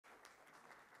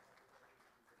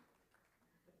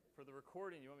For the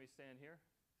recording, you want me to stand here?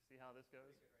 See how this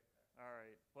goes? All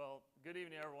right. Well, good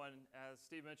evening, everyone. As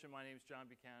Steve mentioned, my name is John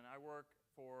Buchanan. I work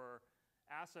for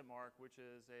AssetMark, which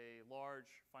is a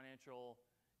large financial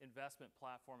investment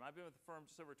platform. I've been with the firm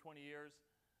just over 20 years.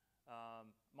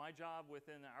 My job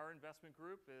within our investment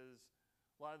group is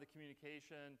a lot of the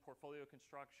communication, portfolio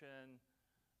construction,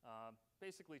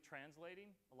 basically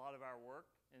translating a lot of our work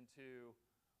into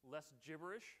less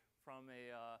gibberish from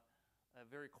a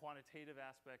very quantitative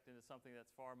aspect into something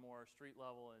that's far more street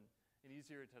level and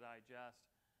easier to digest.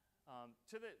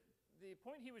 To the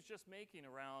point he was just making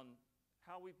around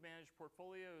how we've managed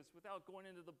portfolios without going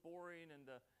into the boring and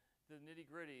the nitty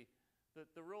gritty,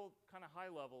 the real kind of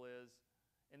high level is,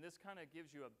 and this kind of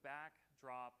gives you a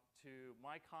backdrop to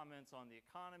my comments on the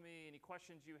economy, any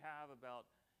questions you have about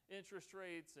interest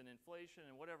rates and inflation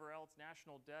and whatever else,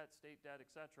 national debt, state debt, et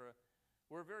cetera.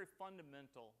 We're very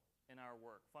fundamental in our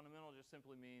work. Fundamental just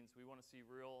simply means we want to see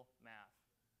real math.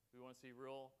 We want to see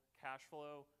real cash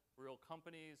flow, real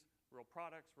companies, real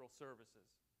products, real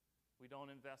services. We don't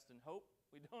invest in hope.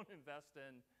 We don't invest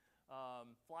in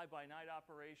fly-by-night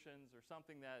operations or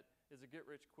something that is a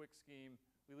get-rich-quick scheme.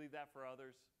 We leave that for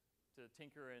others to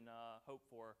tinker and hope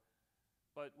for.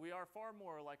 But we are far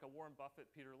more like a Warren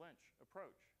Buffett, Peter Lynch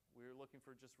approach. We're looking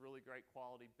for just really great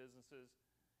quality businesses.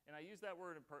 And I use that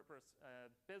word in purpose,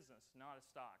 business, not a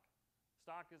stock.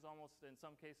 Stock is almost, in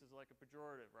some cases, like a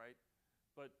pejorative, right?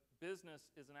 But business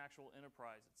is an actual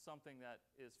enterprise. It's something that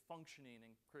is functioning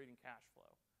and creating cash flow.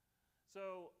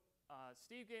 So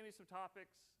Steve gave me some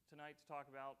topics tonight to talk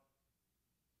about.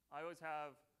 I always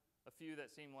have a few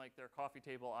that seem like they're coffee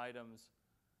table items.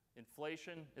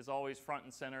 Inflation is always front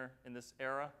and center in this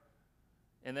era.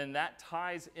 And then that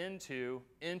ties into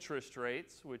interest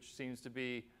rates, which seems to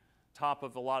be top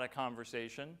of a lot of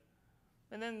conversation.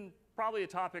 And then probably a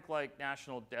topic like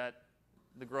national debt,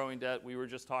 the growing debt. We were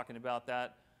just talking about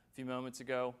that a few moments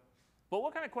ago. But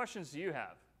what kind of questions do you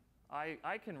have?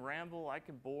 I can ramble, I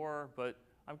can bore, but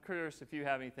I'm curious if you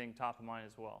have anything top of mind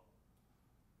as well.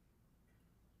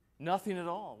 Nothing at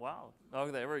all. Wow. Oh,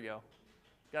 there we go.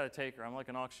 Got to take her. I'm like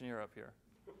an auctioneer up here.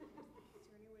 Is there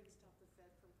any way to stop the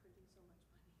Fed from printing so much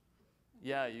money?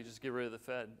 Yeah, you just get rid of the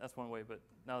Fed. That's one way, but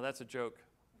no, that's a joke.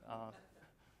 I'm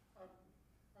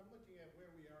looking at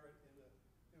where we are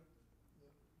in the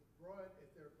broad, if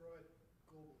there are broad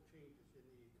global changes in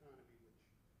the economy, which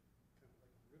kind of like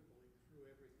rippling through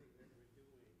everything that we're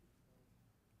doing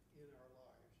in our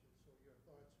lives. And so your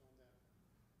thoughts on that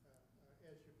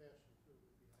as you're passing through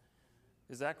would be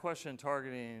helpful. Is that question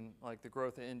targeting like the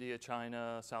growth of India,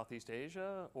 China, Southeast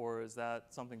Asia, or is that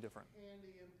something different? And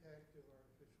the impact of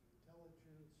artificial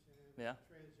intelligence and Yeah. the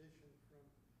transition from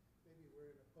maybe we're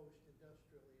in a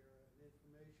post-industrial era, an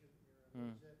information era.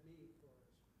 What does that mean for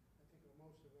us? I think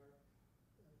most of our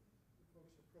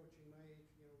folks approaching my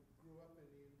age, grew up in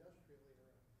the industrial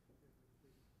era.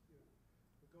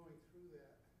 We're going through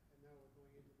that, and now we're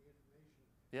going into the information.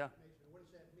 Yeah. What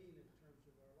does that mean in terms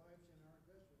of our lives and our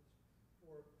investments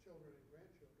for children and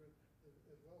grandchildren, as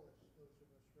well as those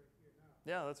of us right here now?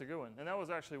 Yeah, that's a good one. And that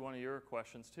was actually one of your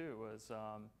questions too, was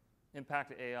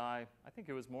impact of AI. I think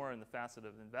it was more in the facet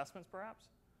of investments, perhaps?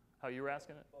 How you were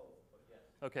asking it? Both, but yes.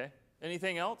 Okay.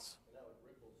 Anything else? And that would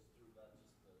ripples through not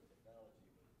just the technology,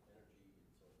 but energy and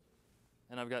so on and so forth.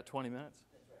 And I've got 20 minutes.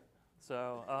 That's right.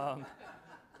 So, Cover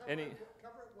it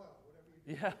well, whatever you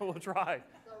do. yeah, we'll try.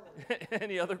 Thoroughly.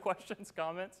 Any other questions,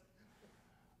 comments?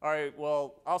 All right,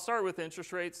 well, I'll start with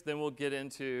interest rates, then we'll get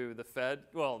into the Fed.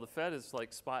 Well, the Fed is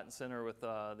like spot and center with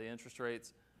the interest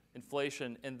rates,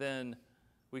 inflation, and then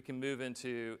we can move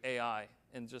into AI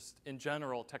and just in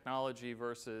general technology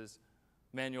versus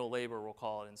manual labor, we'll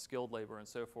call it, and skilled labor and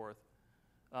so forth.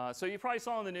 So you probably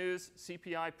saw in the news,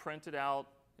 CPI printed out.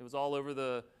 It was all over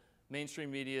the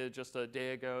mainstream media just a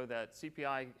day ago that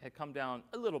CPI had come down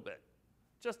a little bit,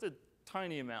 just a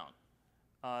tiny amount.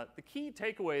 The key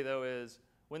takeaway, though, is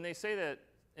when they say that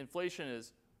inflation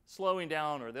is slowing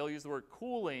down or they'll use the word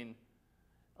cooling,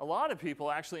 a lot of people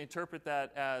actually interpret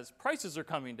that as prices are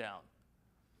coming down.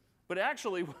 But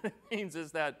actually what it means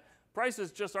is that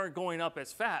prices just aren't going up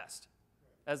as fast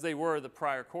as they were the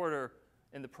prior quarter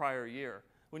and the prior year.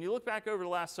 When you look back over the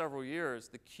last several years,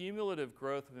 the cumulative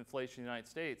growth of inflation in the United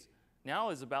States now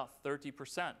is about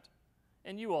 30%.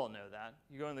 And you all know that.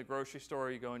 You go in the grocery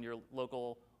store, you go in your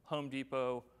local Home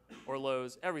Depot or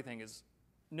Lowe's, everything is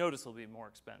noticeably more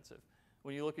expensive.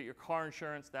 When you look at your car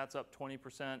insurance, that's up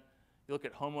 20%. You look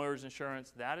at homeowners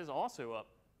insurance, that is also up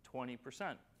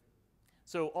 20%.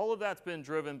 So all of that's been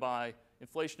driven by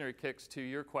inflationary kicks, to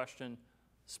your question,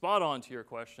 spot on to your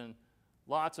question,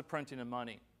 lots of printing of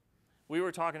money. We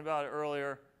were talking about it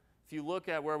earlier. If you look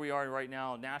at where we are right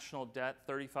now, national debt,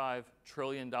 $35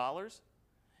 trillion.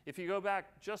 If you go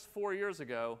back just 4 years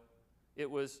ago, it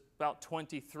was about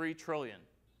 23 trillion.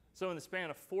 So in the span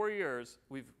of 4 years,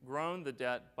 we've grown the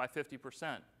debt by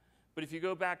 50%. But if you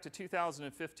go back to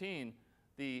 2015,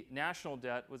 the national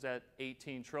debt was at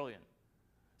 18 trillion.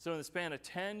 So in the span of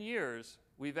 10 years,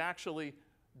 we've actually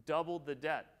doubled the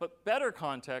debt. But better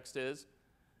context is,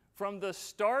 from the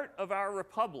start of our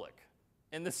republic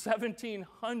in the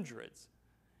 1700s,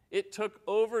 it took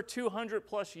over 200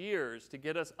 plus years to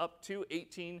get us up to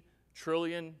 $18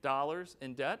 trillion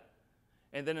in debt.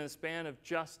 And then in the span of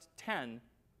just 10,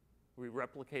 we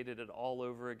replicated it all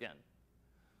over again.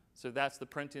 So that's the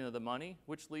printing of the money,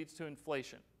 which leads to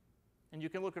inflation. And you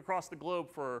can look across the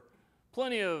globe for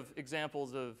plenty of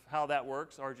examples of how that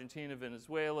works. Argentina,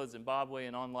 Venezuela, Zimbabwe,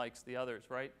 and unlike the others,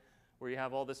 right? Where you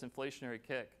have all this inflationary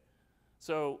kick.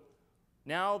 So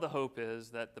now the hope is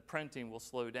that the printing will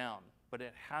slow down, but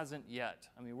it hasn't yet.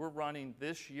 I mean, we're running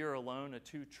this year alone a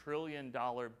 $2 trillion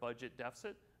budget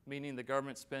deficit, meaning the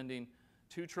government spending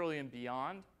 $2 trillion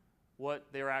beyond what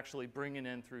they're actually bringing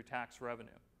in through tax revenue.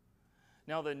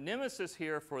 Now, the nemesis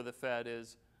here for the Fed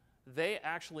is they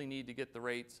actually need to get the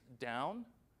rates down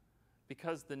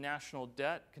because the national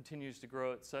debt continues to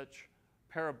grow at such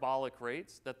parabolic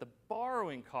rates that the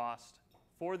borrowing cost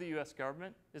for the U.S.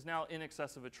 government is now in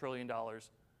excess of $1 trillion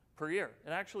per year.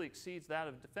 It actually exceeds that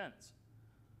of defense.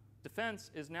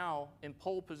 Defense is now in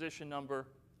pole position number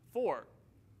 4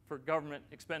 for government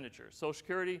expenditures. Social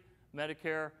Security,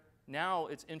 Medicare, now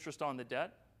it's interest on the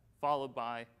debt, followed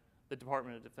by the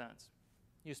Department of Defense.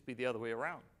 It used to be the other way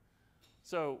around.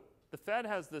 So the Fed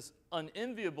has this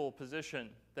unenviable position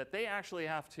that they actually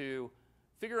have to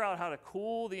figure out how to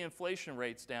cool the inflation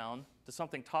rates down to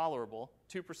something tolerable.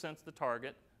 2% is the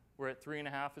target. We're at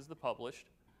 3.5% is the published.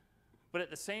 But at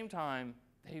the same time,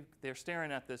 they're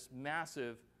staring at this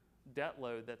massive debt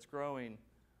load that's growing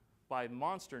by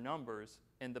monster numbers,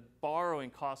 and the borrowing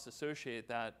costs associated with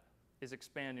that is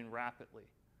expanding rapidly.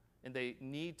 And they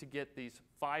need to get these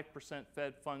 5%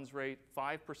 Fed funds rate,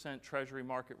 5% Treasury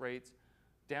market rates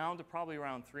down to probably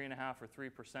around 3.5% or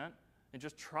 3%, and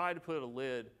just try to put a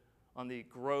lid on the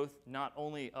growth not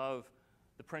only of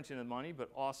the printing of money, but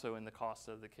also in the cost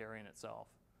of the carrying itself.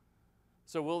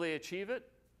 So will they achieve it?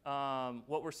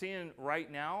 What we're seeing right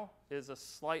now is a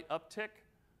slight uptick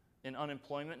in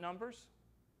unemployment numbers.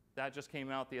 That just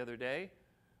came out the other day.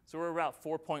 So we're about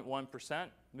 4.1%,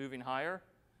 moving higher.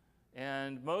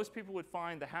 And most people would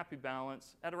find the happy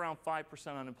balance at around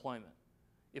 5% unemployment.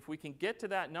 If we can get to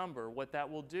that number, what that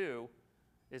will do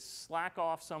is slack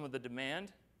off some of the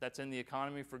demand that's in the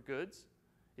economy for goods.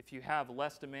 If you have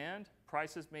less demand,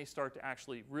 prices may start to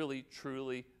actually really,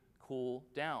 truly cool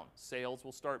down. Sales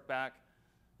will start back,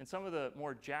 and some of the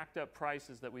more jacked up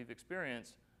prices that we've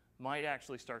experienced might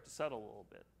actually start to settle a little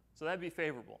bit. So that'd be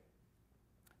favorable.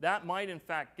 That might, in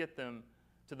fact, get them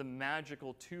to the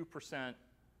magical 2%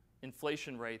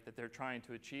 inflation rate that they're trying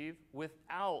to achieve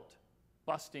without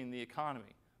busting the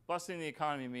economy. Busting the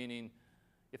economy meaning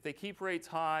if they keep rates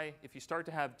high, if you start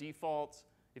to have defaults,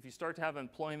 if you start to have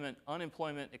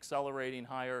unemployment accelerating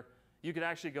higher, you could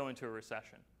actually go into a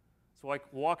recession. It's like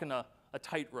walking a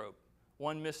tightrope.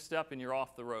 One misstep and you're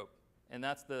off the rope. And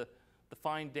that's the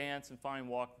fine dance and fine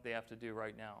walk that they have to do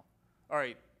right now. All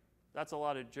right, that's a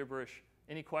lot of gibberish.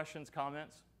 Any questions,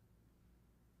 comments?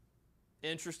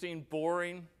 Interesting,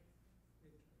 boring?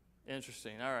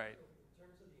 Interesting, all right. So in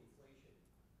terms of the inflation,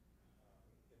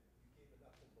 you gave a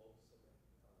nuts and bolts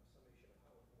summation of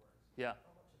how it works. Yeah.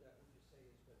 How much of that would you say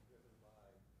has been driven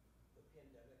by the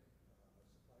pandemic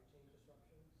supply chain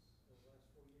disruptions over the last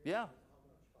 4 years? Yeah. And how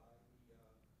much by the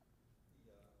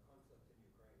conflict in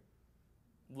Ukraine?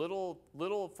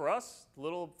 Little for us,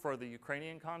 little for the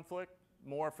Ukrainian conflict,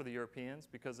 more for the Europeans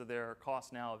because of their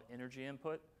cost now of energy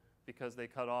input, because they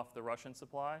cut off the Russian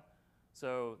supply.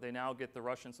 So they now get the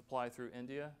Russian supply through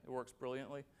India. It works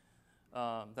brilliantly.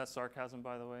 That's sarcasm,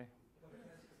 by the way. But it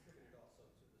has contributed also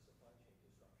to the supply chain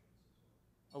disruptions as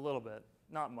well. A little bit,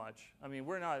 not much. I mean,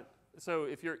 we're not, so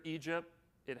if you're Egypt,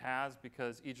 it has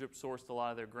because Egypt sourced a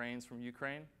lot of their grains from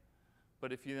Ukraine.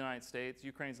 But if you're the United States,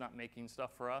 Ukraine's not making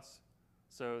stuff for us.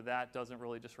 So that doesn't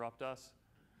really disrupt us.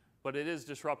 But it is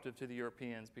disruptive to the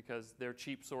Europeans because their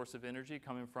cheap source of energy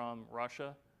coming from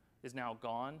Russia is now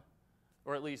gone,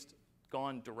 or at least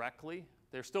gone directly.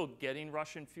 They're still getting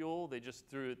Russian fuel. They just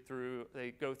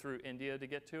they go through India to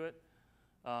get to it.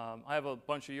 I have a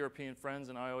bunch of European friends,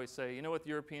 and I always say, you know what the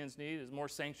Europeans need is more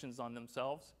sanctions on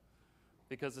themselves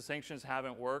because the sanctions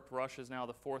haven't worked. Russia is now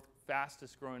the 4th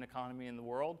fastest growing economy in the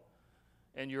world,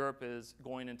 and Europe is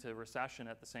going into recession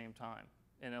at the same time.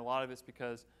 And a lot of it's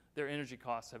because their energy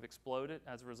costs have exploded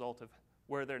as a result of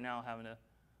where they're now having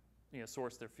to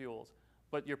source their fuels.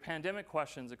 But your pandemic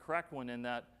question is a correct one in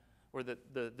that, or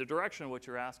the direction of what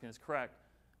you're asking is correct.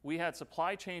 We had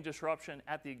supply chain disruption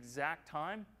at the exact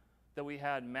time that we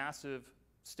had massive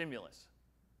stimulus.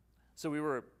 So we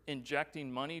were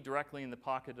injecting money directly in the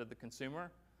pocket of the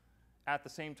consumer at the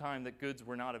same time that goods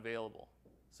were not available.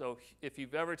 So if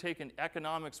you've ever taken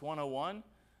Economics 101,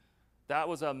 that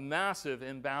was a massive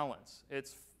imbalance.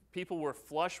 People were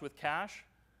flush with cash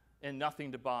and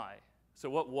nothing to buy. So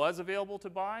what was available to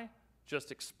buy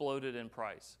just exploded in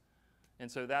price. And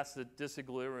so that's the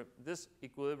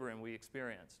disequilibrium we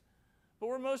experienced. But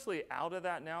we're mostly out of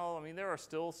that now. I mean, there are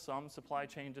still some supply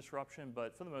chain disruption,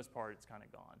 but for the most part, it's kind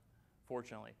of gone,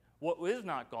 fortunately. What is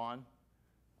not gone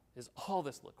is all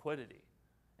this liquidity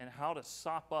and how to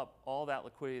sop up all that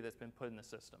liquidity that's been put in the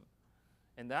system.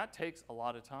 And that takes a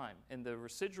lot of time. And the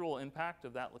residual impact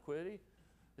of that liquidity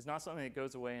is not something that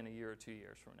goes away in a year or 2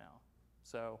 years from now.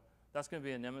 So that's going to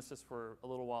be a nemesis for a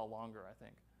little while longer, I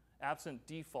think. Absent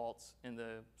defaults in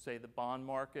say, the bond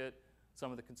market,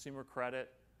 some of the consumer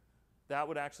credit, that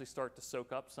would actually start to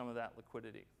soak up some of that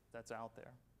liquidity that's out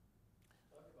there.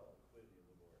 Talk about liquidity a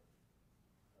little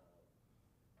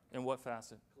more. In what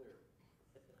facet? Clear.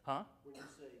 Huh? When you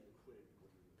say liquidity, what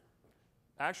do you mean?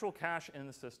 Actual cash in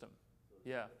the system. So there's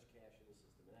Yeah. much cash in the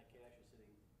system, and that cash is sitting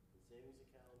in savings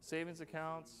accounts? Savings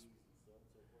accounts. CDs, and so on and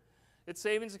so forth? It's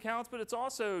savings accounts, but it's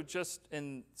also just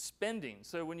in spending.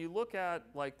 So when you look at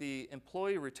like the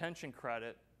employee retention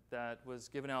credit that was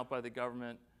given out by the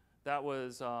government, that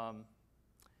was, I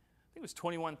think it was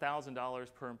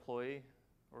 $21,000 per employee,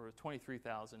 or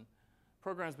 $23,000.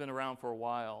 Program's been around for a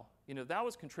while. That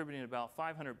was contributing about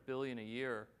 $500 billion a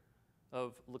year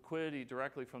of liquidity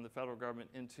directly from the federal government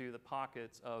into the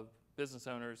pockets of business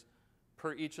owners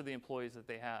per each of the employees that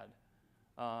they had.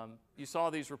 You saw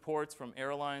these reports from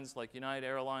airlines, like United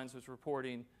Airlines was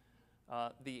reporting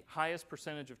the highest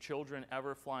percentage of children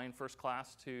ever flying first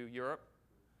class to Europe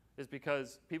is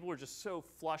because people were just so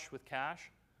flush with cash,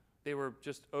 they were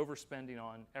just overspending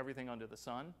on everything under the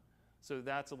sun. So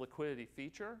that's a liquidity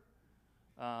feature.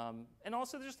 And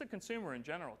also just the consumer in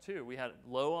general, too. We had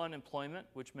low unemployment,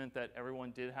 which meant that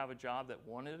everyone did have a job that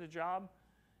wanted a job.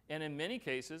 And in many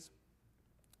cases,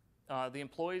 the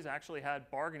employees actually had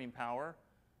bargaining power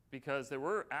because there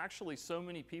were actually so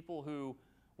many people who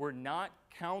were not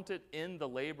counted in the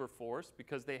labor force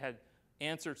because they had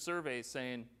answered surveys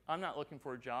saying, I'm not looking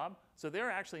for a job. So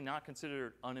they're actually not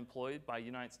considered unemployed by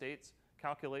United States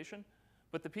calculation.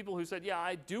 But the people who said, yeah,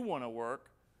 I do want to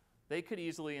work, they could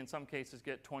easily, in some cases,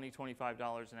 get $20,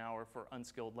 $25 an hour for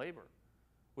unskilled labor,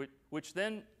 which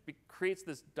then creates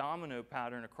this domino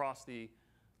pattern across the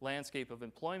landscape of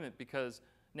employment because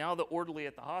now the orderly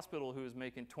at the hospital who is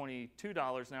making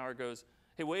 $22 an hour goes,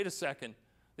 hey, wait a second,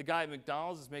 the guy at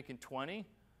McDonald's is making 20.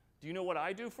 Do you know what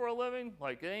I do for a living?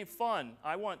 Like, it ain't fun.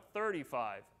 I want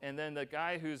 35. And then the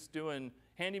guy who's doing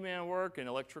handyman work and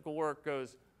electrical work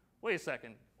goes, wait a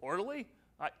second, orderly?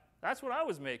 That's what I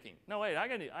was making. No, wait,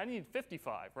 I need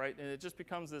 55, right? And it just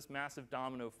becomes this massive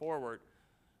domino forward.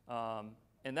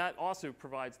 And that also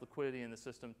provides liquidity in the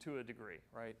system to a degree,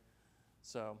 right?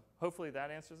 So hopefully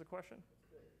that answers the question.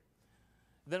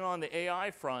 Then on the AI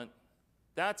front,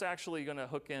 that's actually going to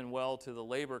hook in well to the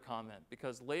labor comment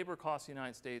because labor costs in the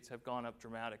United States have gone up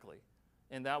dramatically.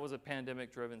 And that was a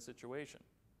pandemic-driven situation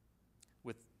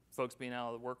with folks being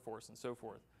out of the workforce and so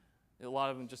forth. A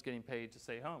lot of them just getting paid to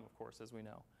stay home, of course, as we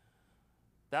know.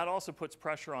 That also puts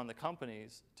pressure on the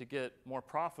companies to get more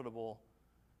profitable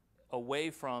away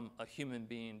from a human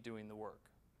being doing the work.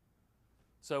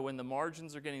 So when the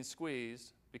margins are getting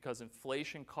squeezed because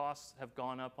inflation costs have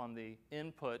gone up on the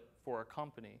input for a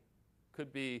company,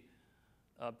 could be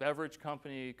a beverage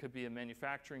company, could be a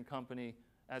manufacturing company,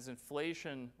 as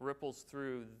inflation ripples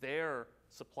through their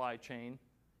supply chain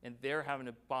and they're having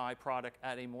to buy product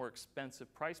at a more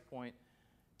expensive price point,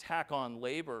 tack on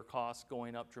labor costs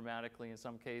going up dramatically in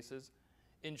some cases,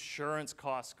 insurance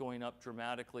costs going up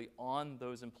dramatically on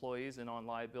those employees and on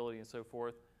liability and so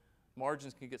forth,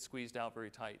 margins can get squeezed out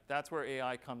very tight. That's where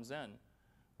AI comes in,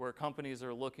 where companies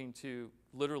are looking to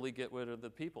literally get rid of the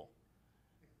people.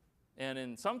 And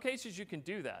in some cases, you can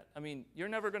do that. I mean, you're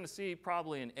never going to see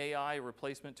probably an AI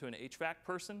replacement to an HVAC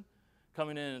person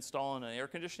coming in and installing an air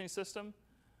conditioning system.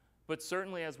 But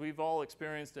certainly, as we've all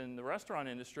experienced in the restaurant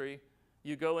industry,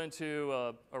 you go into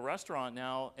a restaurant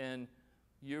now and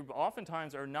you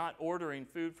oftentimes are not ordering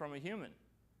food from a human,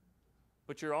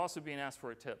 but you're also being asked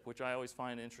for a tip, which I always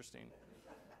find interesting.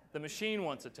 The machine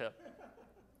wants a tip.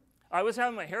 I was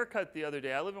having my hair cut the other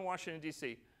day. I live in Washington,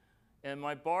 D.C., and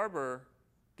my barber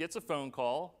gets a phone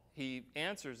call, he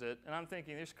answers it, and I'm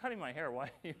thinking, he's cutting my hair, why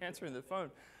are you answering the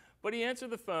phone? But he answered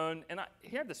the phone, and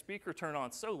he had the speaker turned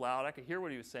on so loud, I could hear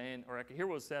what he was saying, or I could hear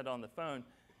what was said on the phone.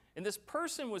 And this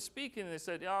person was speaking, and they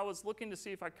said, yeah, I was looking to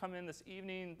see if I'd come in this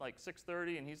evening, like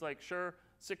 6:30, and he's like, sure,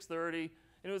 6:30.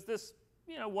 And it was this,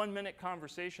 1-minute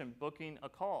conversation, booking a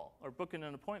call, or booking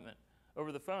an appointment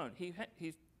over the phone. He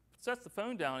sets the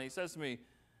phone down, and he says to me,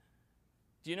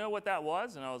 do you know what that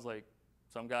was? And I was like,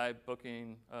 some guy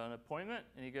booking an appointment?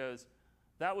 And he goes,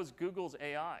 that was Google's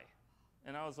AI.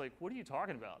 And I was like, what are you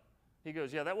talking about? He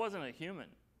goes, yeah, that wasn't a human.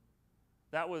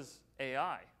 That was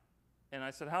AI. And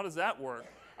I said, how does that work?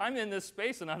 I'm in this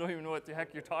space, and I don't even know what the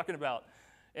heck you're talking about.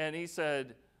 And he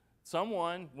said,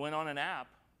 someone went on an app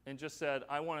and just said,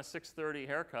 I want a 6:30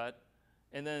 haircut.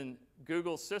 And then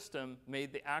Google's system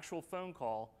made the actual phone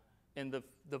call, and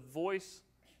the voice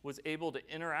was able to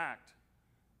interact.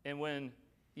 And when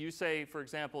you say, for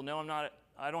example, no,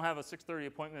 I don't have a 6:30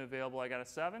 appointment available, I got a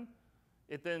 7,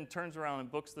 it then turns around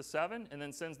and books the 7 and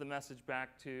then sends the message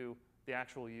back to the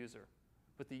actual user.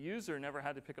 But the user never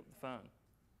had to pick up the phone.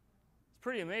 It's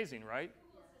pretty amazing, right?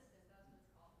 Google Assistant, that's what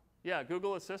it's called. Yeah,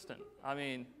 Google Assistant. I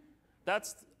mean,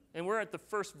 and we're at the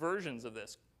first versions of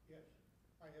this. Yes,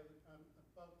 I'm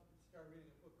about to start reading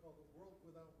a book called The World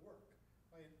Without Work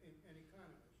by an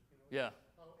economist. Yeah.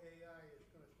 How AI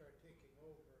is going to start taking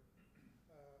over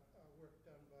work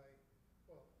done by,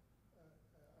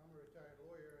 I'm a retired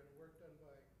lawyer, and work done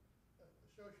by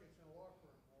associates in a law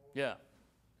firm. Yeah.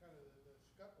 Kind of the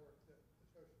scut work that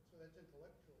associates, so that's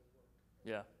intellectual work.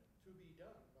 Yeah. To be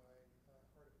done by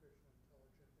artificial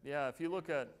intelligence. Yeah, if you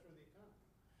look at Through the economy.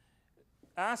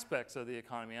 aspects of the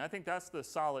economy, I think that's the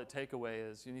solid takeaway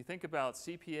is when you think about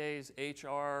CPAs,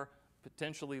 HR,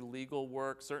 potentially legal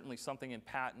work, certainly something in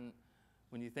patent.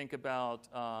 When you think about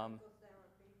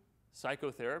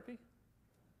psychotherapy.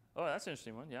 Oh, that's an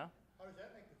interesting one, yeah. How does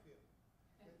that make you feel?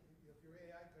 If your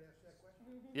AI could ask that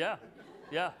question? Yeah,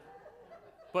 yeah.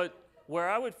 But where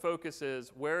I would focus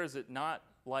is where is it not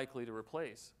likely to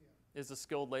replace is the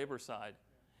skilled labor side,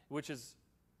 which is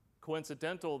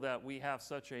coincidental that we have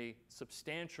such a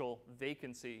substantial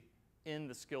vacancy in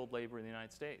the skilled labor in the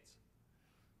United States.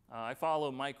 I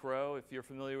follow Mike Rowe. If you're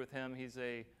familiar with him, he's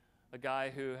a guy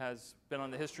who has been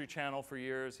on the History Channel for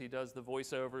years. He does the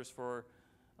voiceovers for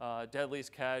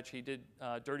Deadliest Catch. He did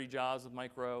Dirty Jobs with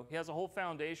Mike Rowe. He has a whole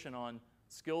foundation on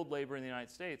skilled labor in the United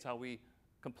States, how we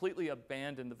completely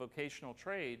abandoned the vocational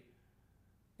trade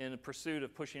in the pursuit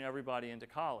of pushing everybody into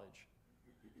college.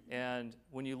 And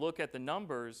when you look at the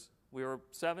numbers, we were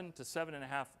 7 to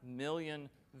 7.5 million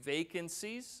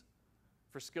vacancies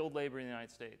for skilled labor in the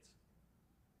United States.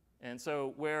 And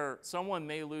so where someone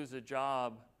may lose a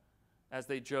job, as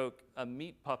they joke, a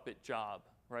meat puppet job,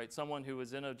 right? Someone who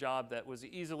was in a job that was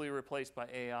easily replaced by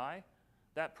AI,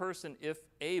 that person, if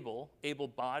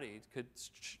able-bodied, could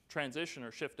transition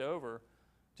or shift over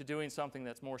to doing something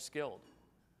that's more skilled.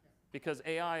 Because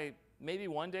AI, maybe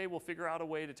one day we'll figure out a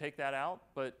way to take that out,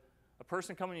 but a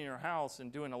person coming in your house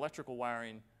and doing electrical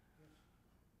wiring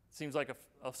seems like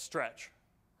a stretch,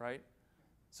 right?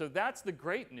 So that's the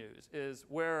great news, is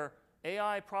where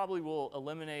AI probably will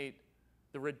eliminate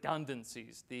the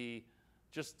redundancies, the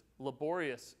just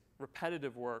laborious,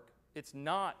 repetitive work. It's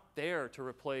not there to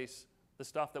replace the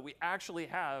stuff that we actually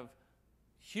have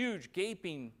huge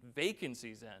gaping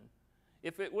vacancies in.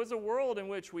 If it was a world in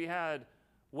which we had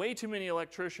way too many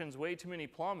electricians, way too many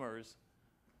plumbers,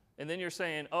 and then you're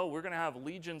saying, oh, we're going to have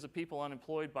legions of people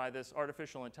unemployed by this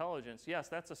artificial intelligence, yes,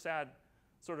 that's a sad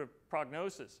sort of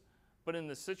prognosis. But in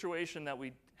the situation that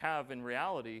we have in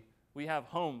reality, we have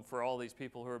home for all these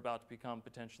people who are about to become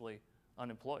potentially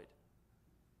unemployed.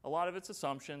 A lot of it's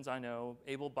assumptions, I know,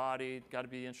 able-bodied, got to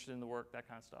be interested in the work, that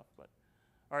kind of stuff. But,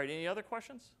 all right, any other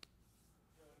questions?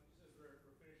 Just as we're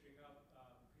finishing up,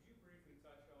 could you briefly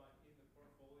touch on in the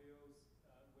portfolios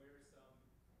where some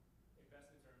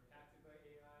investments are impacted by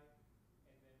AI?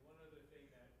 And then one other thing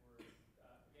that we're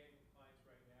getting from clients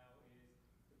right now is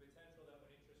the potential that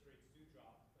when interest rates do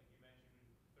drop, like you mentioned,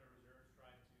 the Federal Reserve's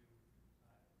trying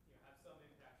to have some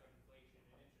impact on inflation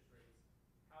and interest rates,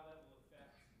 how that will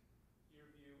affect your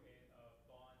view of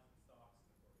bonds and stocks in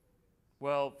the portfolios.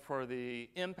 Well, for the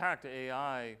impact of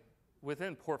AI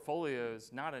within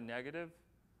portfolios, not a negative.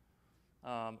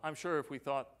 I'm sure if we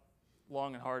thought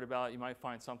long and hard about it, you might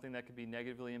find something that could be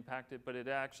negatively impacted, but it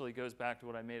actually goes back to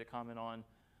what I made a comment on,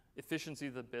 efficiency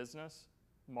of the business.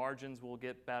 Margins will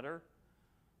get better.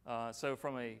 So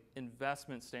from an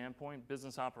investment standpoint,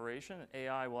 business operation,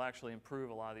 AI will actually improve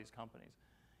a lot of these companies.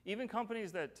 Even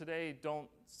companies that today don't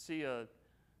see a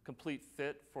complete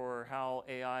fit for how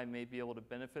AI may be able to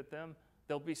benefit them,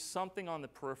 there'll be something on the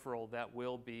peripheral that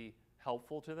will be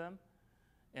helpful to them.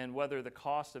 And whether the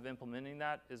cost of implementing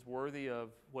that is worthy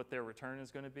of what their return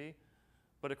is going to be.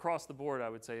 But across the board, I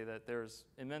would say that there's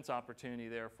immense opportunity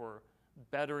there for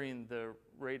bettering the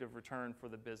rate of return for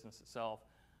the business itself.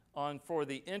 For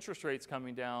the interest rates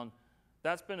coming down,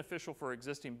 that's beneficial for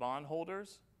existing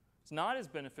bondholders. It's not as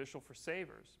beneficial for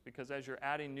savers, because as you're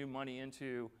adding new money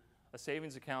into a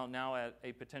savings account now at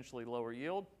a potentially lower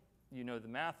yield, you know the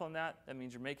math on that, that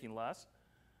means you're making less.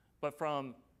 But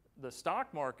from the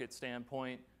stock market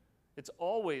standpoint, it's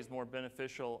always more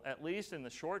beneficial, at least in the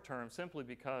short term, simply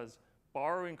because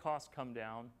borrowing costs come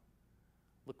down,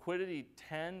 liquidity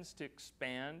tends to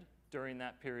expand during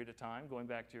that period of time, going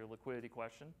back to your liquidity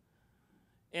question.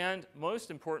 And most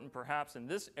important perhaps in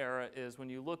this era is when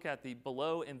you look at the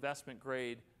below investment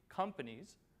grade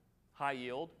companies, high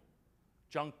yield,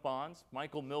 junk bonds,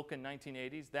 Michael Milken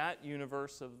 1980s, that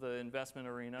universe of the investment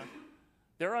arena,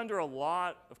 they're under a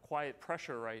lot of quiet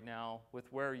pressure right now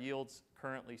with where yields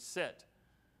currently sit.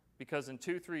 Because in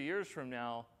 2-3 years from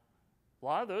now, a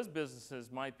lot of those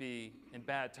businesses might be in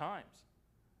bad times.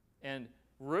 And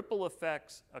ripple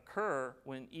effects occur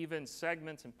when even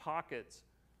segments and pockets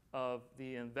of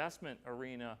the investment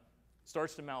arena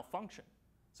starts to malfunction.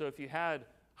 So if you had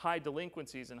high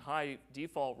delinquencies and high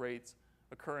default rates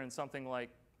occur in something like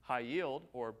high yield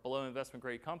or below investment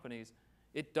grade companies,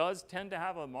 it does tend to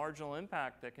have a marginal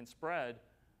impact that can spread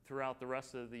throughout the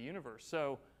rest of the universe.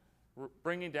 So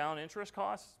bringing down interest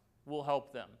costs will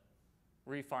help them.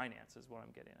 Refinance is what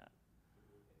I'm getting at.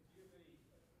 Do you have any,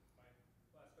 my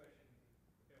last question,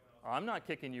 if anyone else. I'm not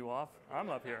kicking you off. I'm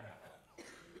up here. Do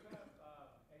you have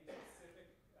any specific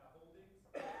holdings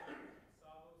in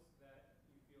Savos that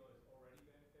you feel is already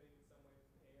benefiting in some way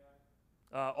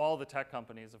from AI? All the tech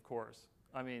companies, of course.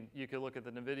 I mean, you could look at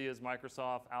the NVIDIAs,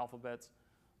 Microsoft, Alphabets,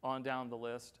 on down the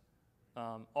list.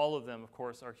 All of them, of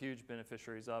course, are huge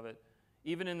beneficiaries of it.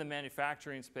 Even in the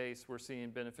manufacturing space, we're seeing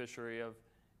beneficiary of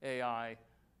AI.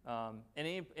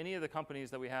 Any of the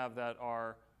companies that we have that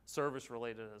are service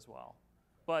related as well.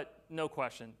 But no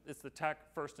question, it's the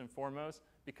tech first and foremost,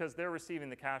 because they're receiving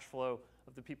the cash flow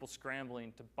of the people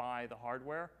scrambling to buy the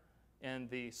hardware and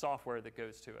the software that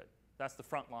goes to it. That's the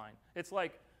front line. It's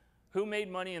like, who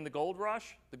made money in the gold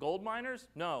rush? The gold miners?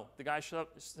 No, the guy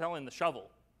selling the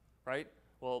shovel, right?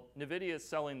 Well, NVIDIA is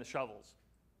selling the shovels.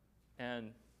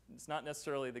 And it's not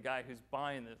necessarily the guy who's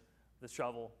buying the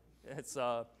shovel. It's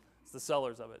the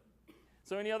sellers of it.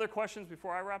 So any other questions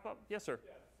before I wrap up? Yes, sir.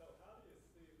 Yeah, so how do you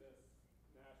see this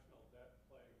national debt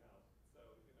playing out? So,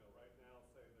 right now,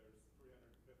 say there's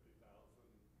 $350,000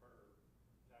 per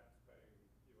tax-paying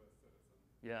U.S. citizen.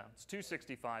 Yeah, it's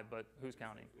 265, but who's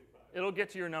counting? 265. It'll get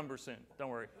to your number soon. Don't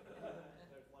worry. There's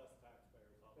less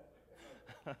taxpayers, obviously.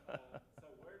 So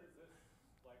where does this,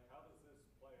 how does this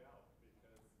play out?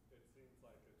 Because it seems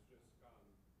like it's just gone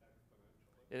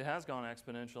exponentially. It has gone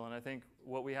exponential, and I think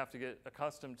what we have to get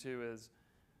accustomed to is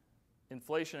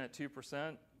inflation at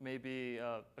 2% may be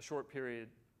a short period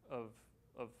of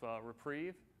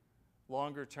reprieve.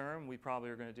 Longer term, we probably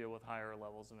are going to deal with higher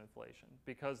levels of inflation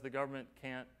because the government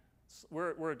can't.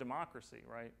 We're a democracy,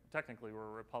 right? Technically, we're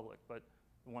a republic, but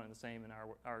one and the same in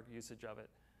our usage of it.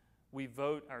 We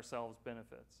vote ourselves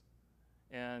benefits,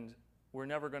 and we're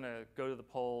never going to go to the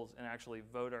polls and actually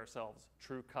vote ourselves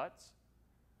true cuts.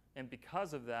 And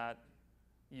because of that,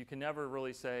 you can never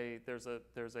really say there's a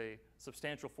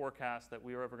substantial forecast that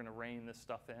we are ever going to rein this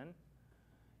stuff in.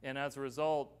 And as a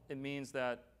result, it means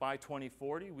that by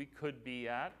 2040, we could be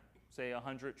at, say,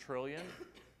 100 trillion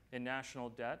in national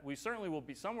debt. We certainly will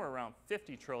be somewhere around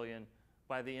 50 trillion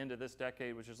by the end of this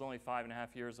decade, which is only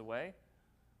 5.5 years away.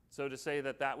 So to say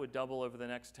that that would double over the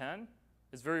next 10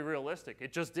 is very realistic.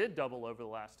 It just did double over the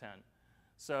last 10.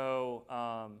 So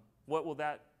what will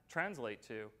that translate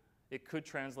to? It could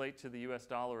translate to the US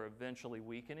dollar eventually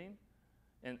weakening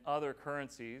and other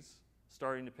currencies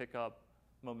starting to pick up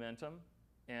momentum.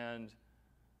 And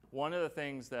one of the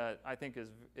things that I think is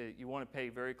you want to pay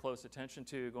very close attention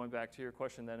to, going back to your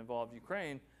question that involved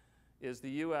Ukraine, is the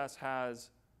US has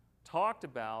talked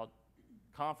about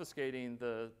confiscating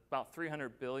about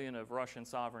 300 billion of Russian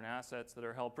sovereign assets that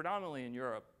are held predominantly in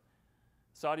Europe.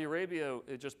 Saudi Arabia,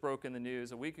 it just broke in the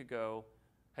news a week ago,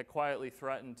 had quietly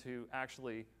threatened to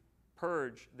actually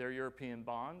purge their European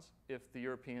bonds if the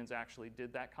Europeans actually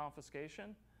did that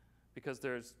confiscation, because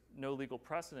there's no legal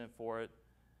precedent for it.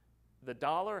 The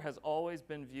dollar has always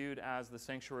been viewed as the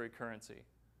sanctuary currency,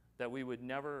 that we would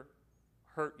never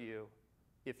hurt you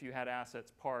if you had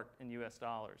assets parked in US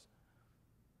dollars.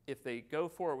 If they go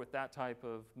forward with that type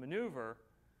of maneuver,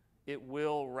 it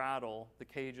will rattle the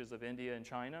cages of India and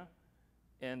China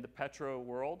and the petro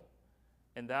world.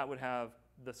 And that would have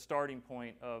the starting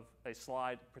point of a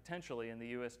slide potentially in the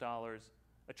US dollar's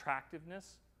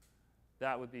attractiveness.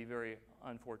 That would be very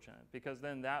unfortunate, because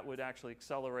then that would actually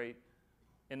accelerate,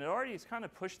 and it already has kind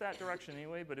of pushed that direction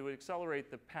anyway, but it would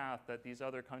accelerate the path that these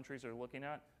other countries are looking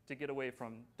at to get away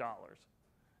from dollars.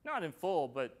 Not in full,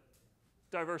 but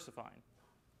diversifying.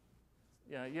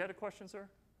 Yeah, you had a question, sir?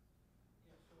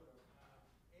 Yeah, sort of.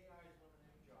 AI is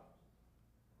eliminating jobs,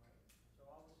 right? So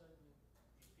all of a sudden, these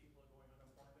people are going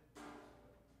unemployment.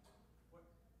 What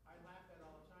I laugh at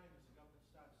all the time is the government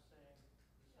starts saying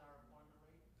this is our employment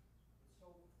rate. It's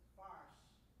so farce.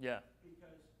 Yeah.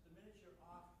 Because the minute you're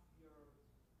off your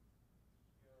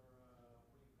what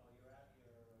do you call your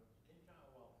income,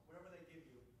 well, whatever they give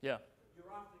you, Yeah. you're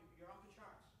off the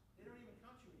charts. They don't even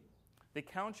count you anymore. They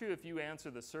count you if you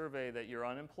answer the survey that you're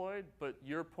unemployed, but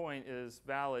your point is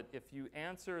valid. If you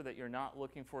answer that you're not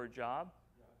looking for a job,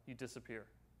 you disappear.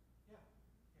 Yeah.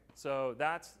 So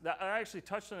I actually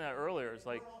touched on that earlier. It's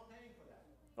like, we're all paying for that.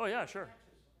 oh yeah, sure.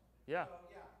 Taxes. Yeah. So,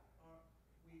 yeah,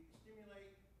 we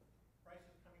stimulate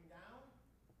prices coming down,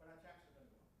 but our taxes are going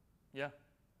to go up. Yeah.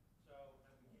 So,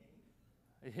 have we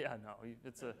gained? Yeah, no,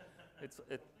 it's a, I don't think so.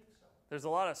 there's a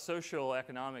lot of social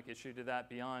economic issue to that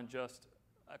beyond just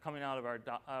coming out of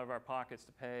our pockets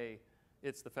to pay.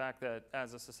 It's the fact that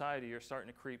as a society you're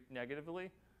starting to creep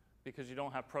negatively because you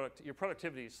don't have your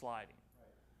productivity is sliding. Right.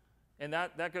 And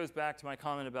that goes back to my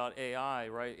comment about AI,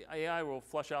 right? AI will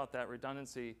flush out that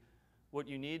redundancy. What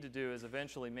you need to do is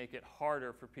eventually make it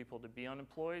harder for people to be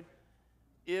unemployed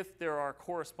if there are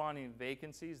corresponding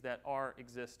vacancies that are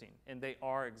existing, and they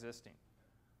are existing.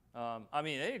 I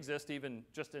mean, they exist even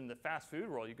just in the fast food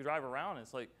world. You could drive around and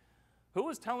it's like, who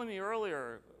was telling me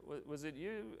earlier, was it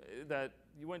you, that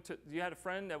you had a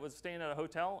friend that was staying at a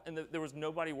hotel and there was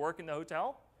nobody working the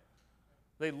hotel?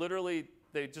 They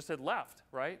just had left,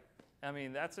 right? I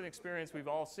mean, that's an experience we've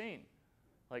all seen.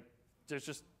 Like, there's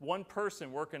just one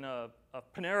person working a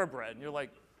Panera Bread, and you're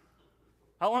like,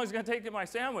 how long is it going to take to get my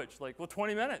sandwich? Like, well,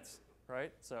 20 minutes,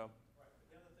 right? So. Right. But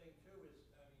the other thing, too, is,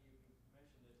 I mean, you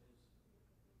mentioned it,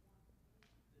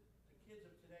 is the kids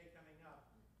of today coming up,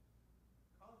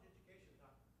 college education is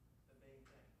not the main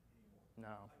thing anymore.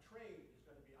 No. A trade is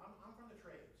going to be, I'm from the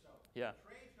trade, so Yeah. a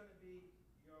trade's going to be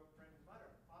your bread and butter,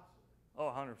 possibly,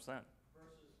 Oh, 100%.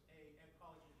 versus a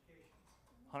college education.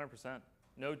 100%.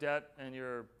 No debt, and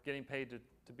you're getting paid to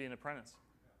be an apprentice.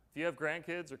 If you have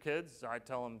grandkids or kids, I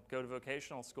tell them go to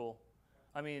vocational school.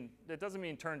 I mean, it doesn't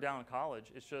mean turn down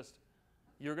college. It's just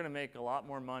you're going to make a lot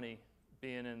more money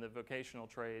being in the vocational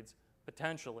trades,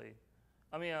 potentially.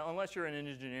 I mean, unless you're in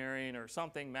engineering or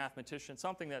something, mathematician,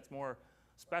 something that's more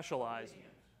specialized.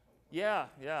 Yeah,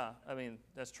 yeah. I mean,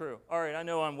 that's true. All right, I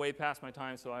know I'm way past my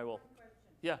time, so I will. One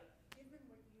question. Yeah. Given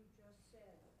what you just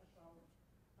said about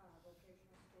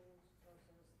vocational schools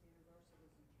versus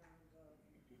universities in terms of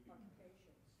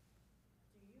occupations,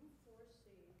 do you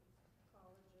foresee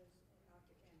colleges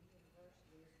and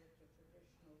universities, which are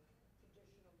traditional to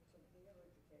their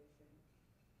education,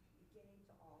 beginning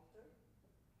to alter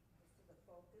as to the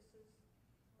focuses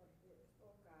of their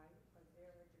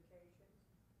education?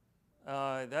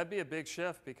 That'd be a big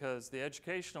shift because the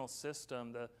educational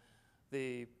system,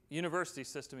 the university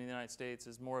system in the United States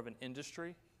is more of an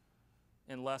industry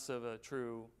and less of a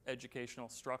true educational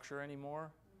structure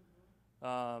anymore.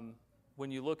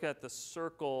 When you look at the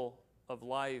circle of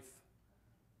life,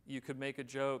 you could make a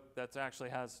joke that actually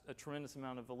has a tremendous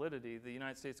amount of validity. The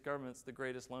United States government's the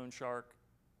greatest loan shark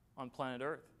on planet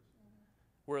Earth.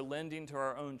 We're lending to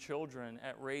our own children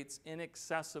at rates in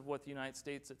excess of what the United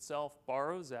States itself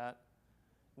borrows at.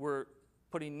 We're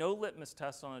putting no litmus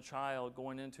test on a child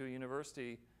going into a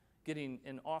university, getting,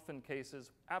 in often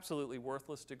cases, absolutely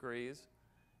worthless degrees,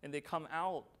 and they come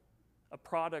out a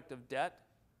product of debt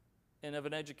and of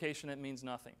an education that means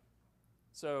nothing.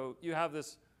 So you have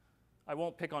this, I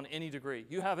won't pick on any degree.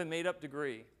 You have a made-up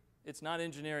degree. It's not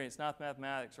engineering, it's not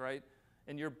mathematics, right?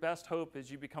 And your best hope is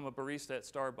you become a barista at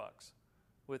Starbucks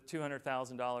with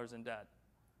 $200,000 in debt.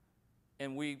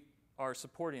 And we are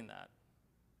supporting that.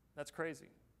 That's crazy.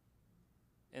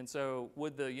 And so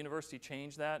would the university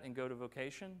change that and go to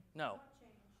vocation? No. Not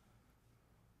change.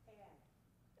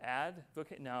 Add.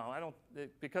 No, I don't,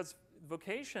 because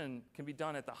vocation can be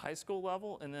done at the high school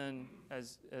level, and then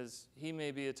as he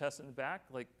may be attesting in the back,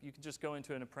 like you can just go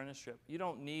into an apprenticeship. You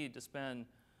don't need to spend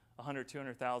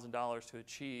 $100,000, $200,000 to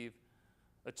achieve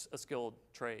a skilled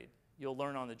trade. You'll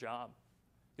learn on the job.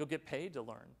 You'll get paid to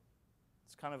learn.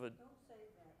 It's kind of a... Don't say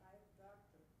that. I have a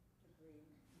doctorate degree.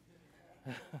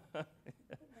 Make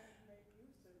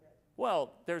use of it.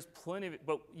 Well, there's plenty of it,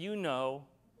 but you know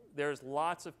there's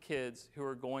lots of kids who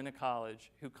are going to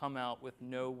college who come out with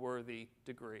no worthy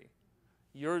degree.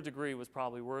 Your degree was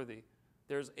probably worthy.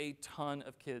 There's a ton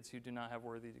of kids who do not have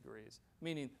worthy degrees,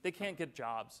 meaning they can't get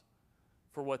jobs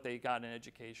for what they got an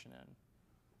education in.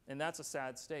 And that's a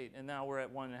sad state. And now we're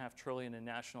at $1.5 trillion in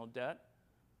national debt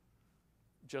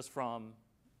just from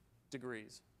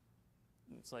degrees.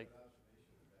 It's like,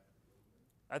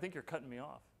 I think you're cutting me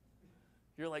off.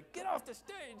 You're like, get off the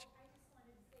stage. I just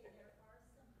wanted to say, there are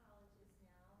some colleges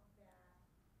now that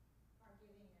are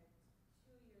giving a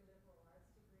 2-year liberal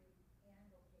arts degree and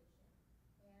vocation,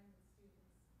 and the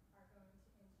students are going to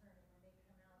intern, and when they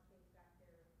come out, they've got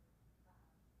their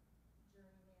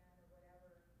journeyman or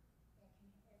whatever, and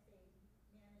if they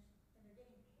manage, and they're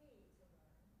getting paid to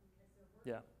learn because they're working.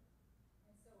 Yeah.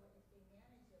 And so if they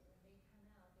manage it, when they come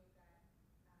out, they've got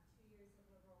 2 years of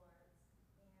liberal arts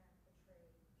and a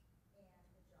trade and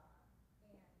a job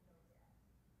and no debt.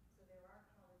 So there are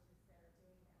colleges that are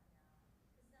doing that now.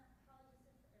 Because not college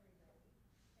isn't for everybody.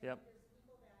 And Yep. there's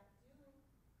people that do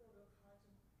go to a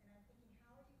college, and I'm thinking,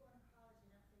 how are you going to college and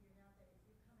not figuring out that if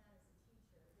you come out as a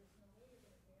teacher, there's no way you're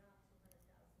going to pay off $200,000.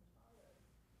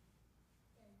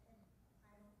 And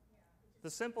I don't, yeah. It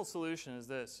just The simple solution is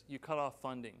this. You cut off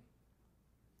funding.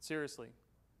 Seriously.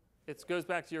 It goes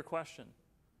back to your question.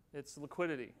 It's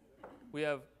liquidity. We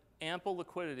have ample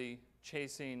liquidity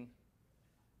chasing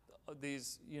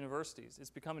these universities. It's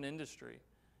become an industry.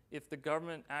 If the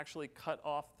government actually cut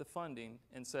off the funding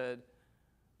and said,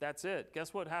 that's it,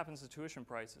 guess what happens to tuition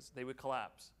prices? They would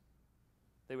collapse.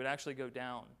 They would actually go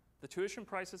down. The tuition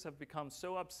prices have become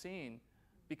so obscene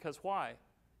because why?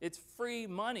 It's free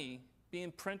money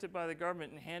being printed by the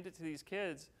government and handed to these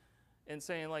kids and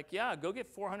saying like, yeah, go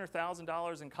get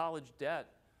 $400,000 in college debt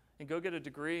and go get a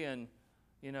degree in,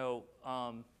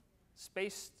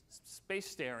 space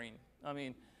staring. I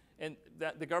mean, and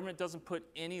that the government doesn't put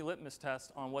any litmus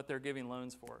test on what they're giving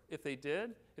loans for. If they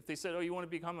did, if they said, oh, you want to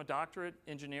become a doctorate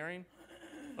engineering?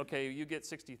 Okay, you get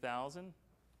 $60,000,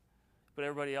 but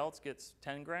everybody else gets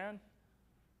 10 grand.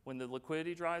 When the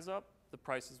liquidity dries up, the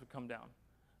prices would come down.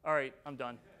 All right, I'm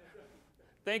done.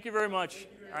 Thank you very much.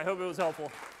 I hope it was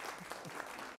helpful.